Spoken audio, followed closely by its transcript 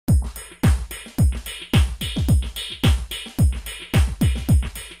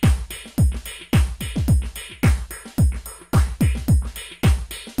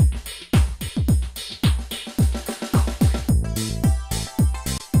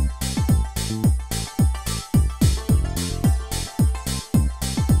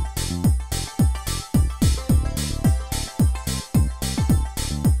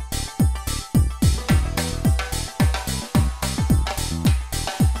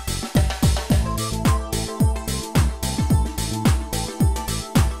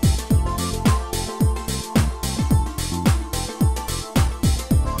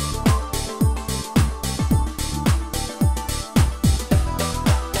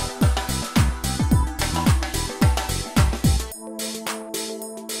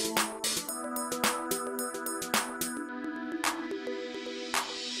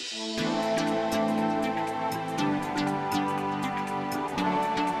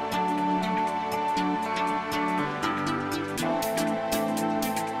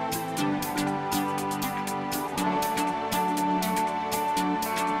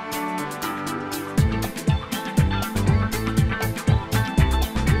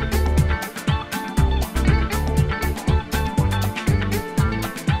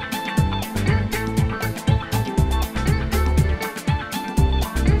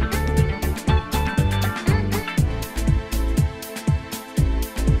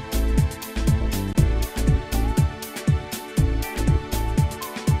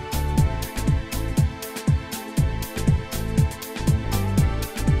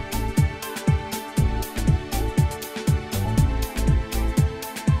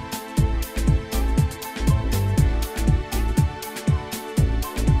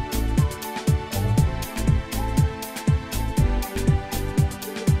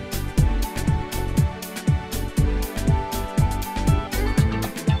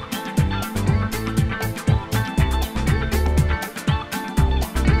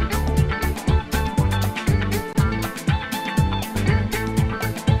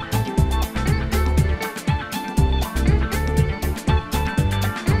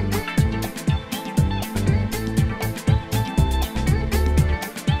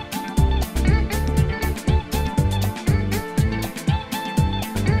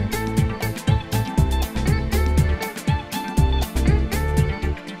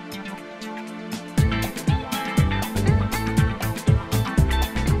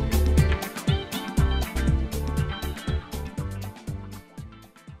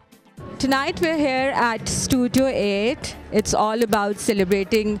Tonight we're here at Studio 8. It's all about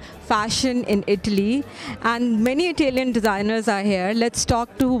celebrating fashion in Italy, and many Italian designers are here. Let's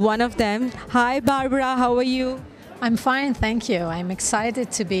talk to one of them. Hi Barbara, how are you? I'm fine, thank you. I'm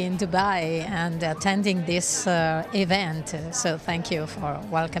excited to be in Dubai and attending this event, so thank you for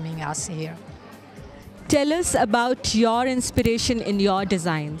welcoming us here. Tell us about your inspiration in your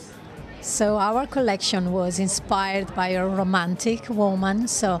designs. So our collection was inspired by a romantic woman,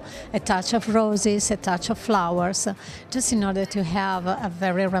 so a touch of roses, a touch of flowers, just in order to have a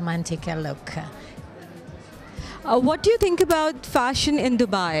very romantic look. What do you think about fashion in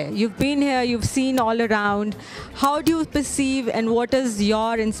Dubai? You've been here, you've seen all around. How do you perceive and what is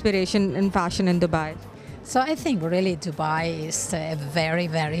your inspiration in fashion in Dubai? So I think really Dubai is a very,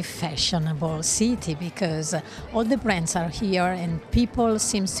 very fashionable city because all the brands are here and people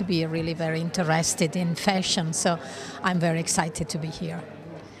seem to be really very interested in fashion. So I'm very excited to be here.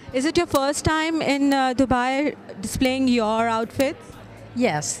 Is it your first time in Dubai displaying your outfits?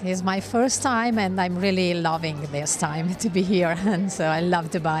 Yes, it's my first time and I'm really loving this time to be here, and so I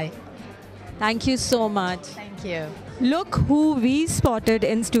love Dubai. Thank you so much. Thank you. Look who we spotted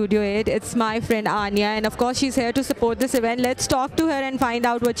in Studio 8. It's my friend Anya, and of course she's here to support this event. Let's talk to her and find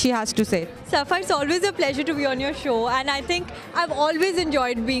out what she has to say. Safa, it's always a pleasure to be on your show, and I think I've always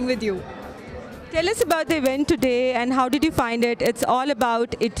enjoyed being with you. Tell us about the event today and how did you find it? It's all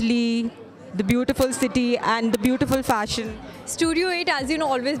about Italy, the beautiful city and the beautiful fashion. Studio 8, as you know,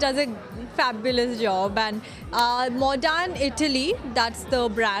 always does a fabulous job, and MODA in Italy, that's the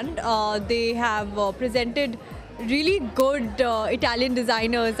brand, they have presented really good Italian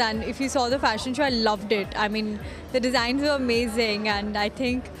designers, and if you saw the fashion show, I loved it. I mean, the designs were amazing, and I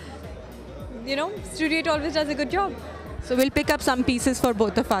think, you know, Studio 8 always does a good job. So we'll pick up some pieces for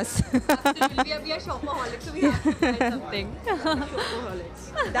both of us. Absolutely. We are shopaholics, so we have to buy something.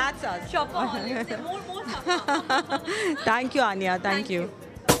 Shopaholics. That's us. Shopaholics. More stuff. Thank you, Anya. Thank you.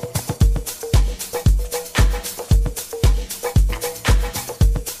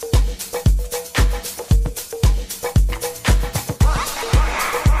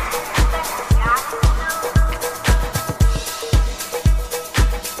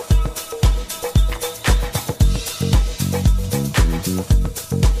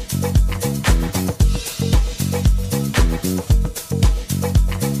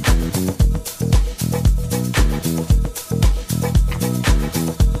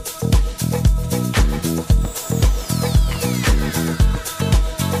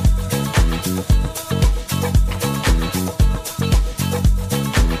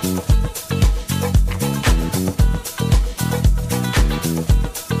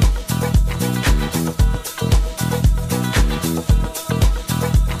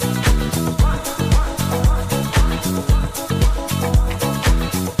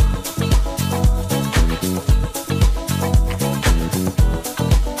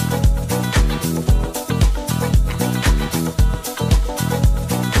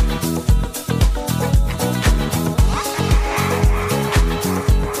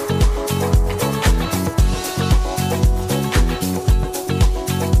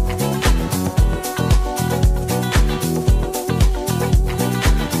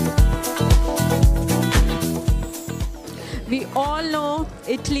 We all know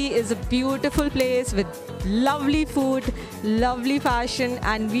Italy is a beautiful place with lovely food, lovely fashion,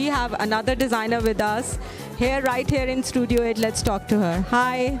 and we have another designer with us here, right here in Studio 8. Let's talk to her.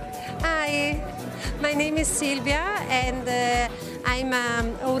 Hi. Hi, my name is Silvia, and I'm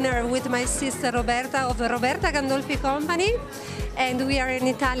owner with my sister Roberta of the Roberta Gandolfi company, and we are an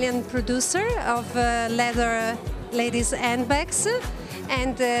Italian producer of leather ladies handbags.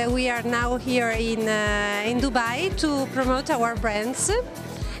 And we are now here in Dubai to promote our brands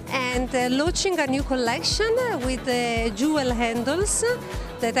and launching a new collection with jewel handles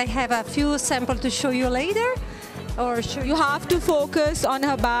that I have a few samples to show you later. Or you have to focus on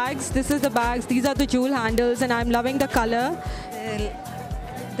her bags. This is the bags. These are the jewel handles, and I'm loving the color.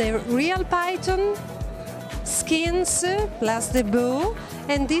 The real python skins plus the bow,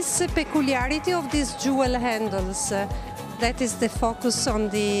 and this peculiarity of these jewel handles. That is the focus on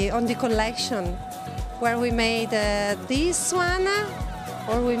the collection, where we made this one,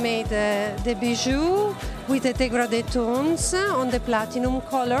 or we made the bijou with the degradé tones on the platinum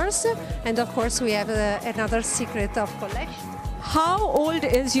colors, and of course we have another secret of collection. How old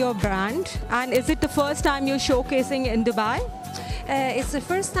is your brand, and is it the first time you're showcasing in Dubai? It's the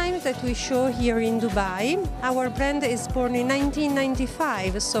first time that we show here in Dubai. Our brand is born in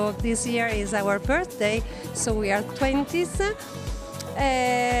 1995, so this year is our birthday, so we are 20s.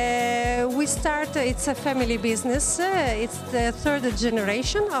 We start, it's a family business. It's the third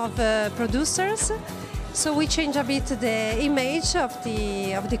generation of producers. So we change a bit the image of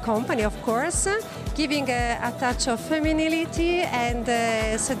the company, of course, giving a touch of femininity and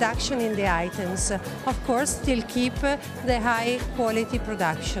seduction in the items. Of course, still keep the high quality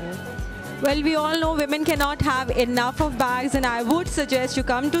production. Well, we all know women cannot have enough of bags, and I would suggest you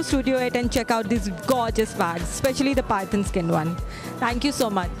come to Studio 8 and check out these gorgeous bags, especially the python skin one. Thank you so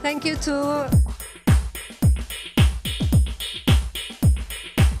much. Thank you too.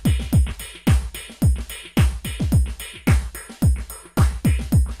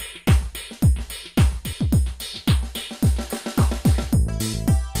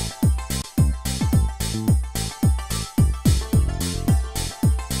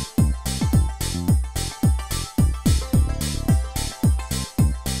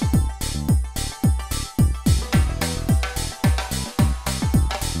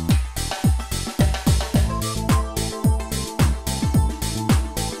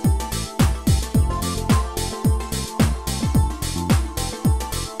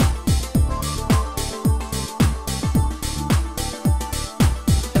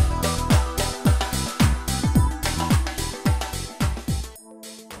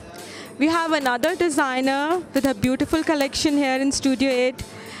 We have another designer with a beautiful collection here in Studio 8.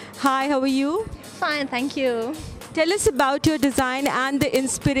 Hi, how are you? Fine, thank you. Tell us about your design and the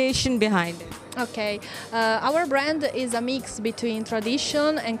inspiration behind it. Okay, our brand is a mix between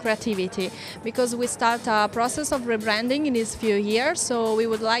tradition and creativity because we start a process of rebranding in these few years, so we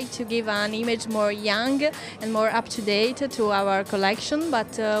would like to give an image more young and more up-to-date to our collection,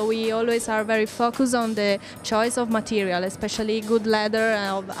 but we always are very focused on the choice of material, especially good leather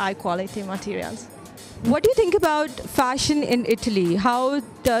and high-quality materials. What do you think about fashion in Italy? How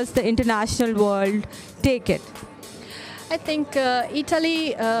does the international world take it? I think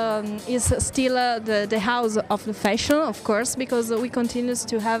Italy is still the house of the fashion, of course, because we continue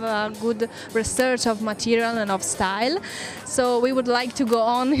to have a good research of material and of style. So we would like to go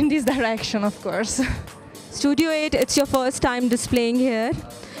on in this direction, of course. Studio 8, it's your first time displaying here.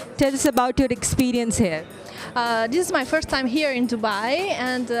 Tell us about your experience here. This is my first time here in Dubai,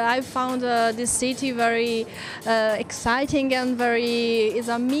 and I found this city very exciting and is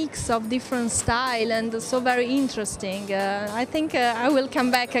a mix of different style and so very interesting. I think I will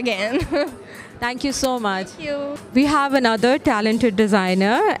come back again. Thank you so much. Thank you. We have another talented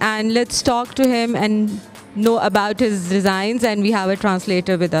designer, and let's talk to him and know about his designs, and we have a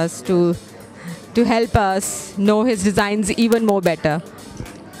translator with us to help us know his designs even more better.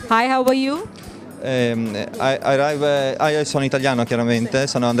 Hi, how are you? Io sono italiano chiaramente,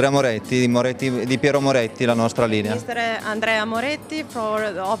 sono Andrea Moretti, di Piero Moretti, la nostra linea. Mr. Andrea Moretti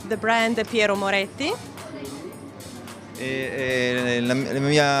of the brand Piero Moretti.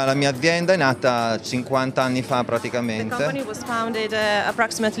 La mia azienda è nata 50 anni fa praticamente. The company was founded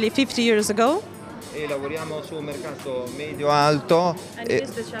approximately 50 years ago. E lavoriamo su un mercato medio-alto. And we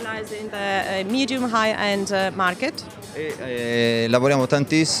specialize in the medium-high-end market. Lavoriamo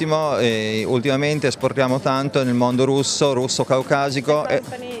tantissimo e ultimamente esportiamo tanto nel mondo russo-caucasico. The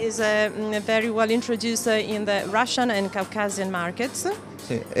company is very well introduced in the Russian and Caucasian markets.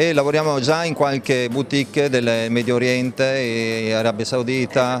 Sì, e lavoriamo già in qualche boutique del Medio Oriente e Arabia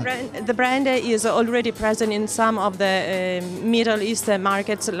Saudita. The brand is already present in some of the Middle East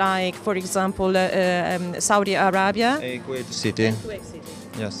markets, like for example Saudi Arabia E Kuwait City.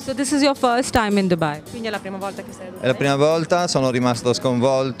 Yes. So this is your first time in Dubai? Quindi è la prima volta che sei a Dubai? È la prima volta, sono rimasto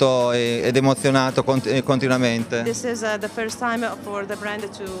sconvolto ed emozionato continuamente. This is the first time for the brand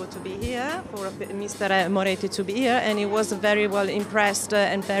to be here, for Mr. Moretti to be here, and he was very well impressed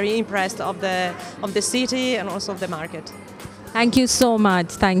and very impressed of the city and also of the market. Thank you so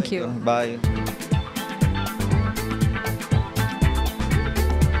much. Thank you. Bye.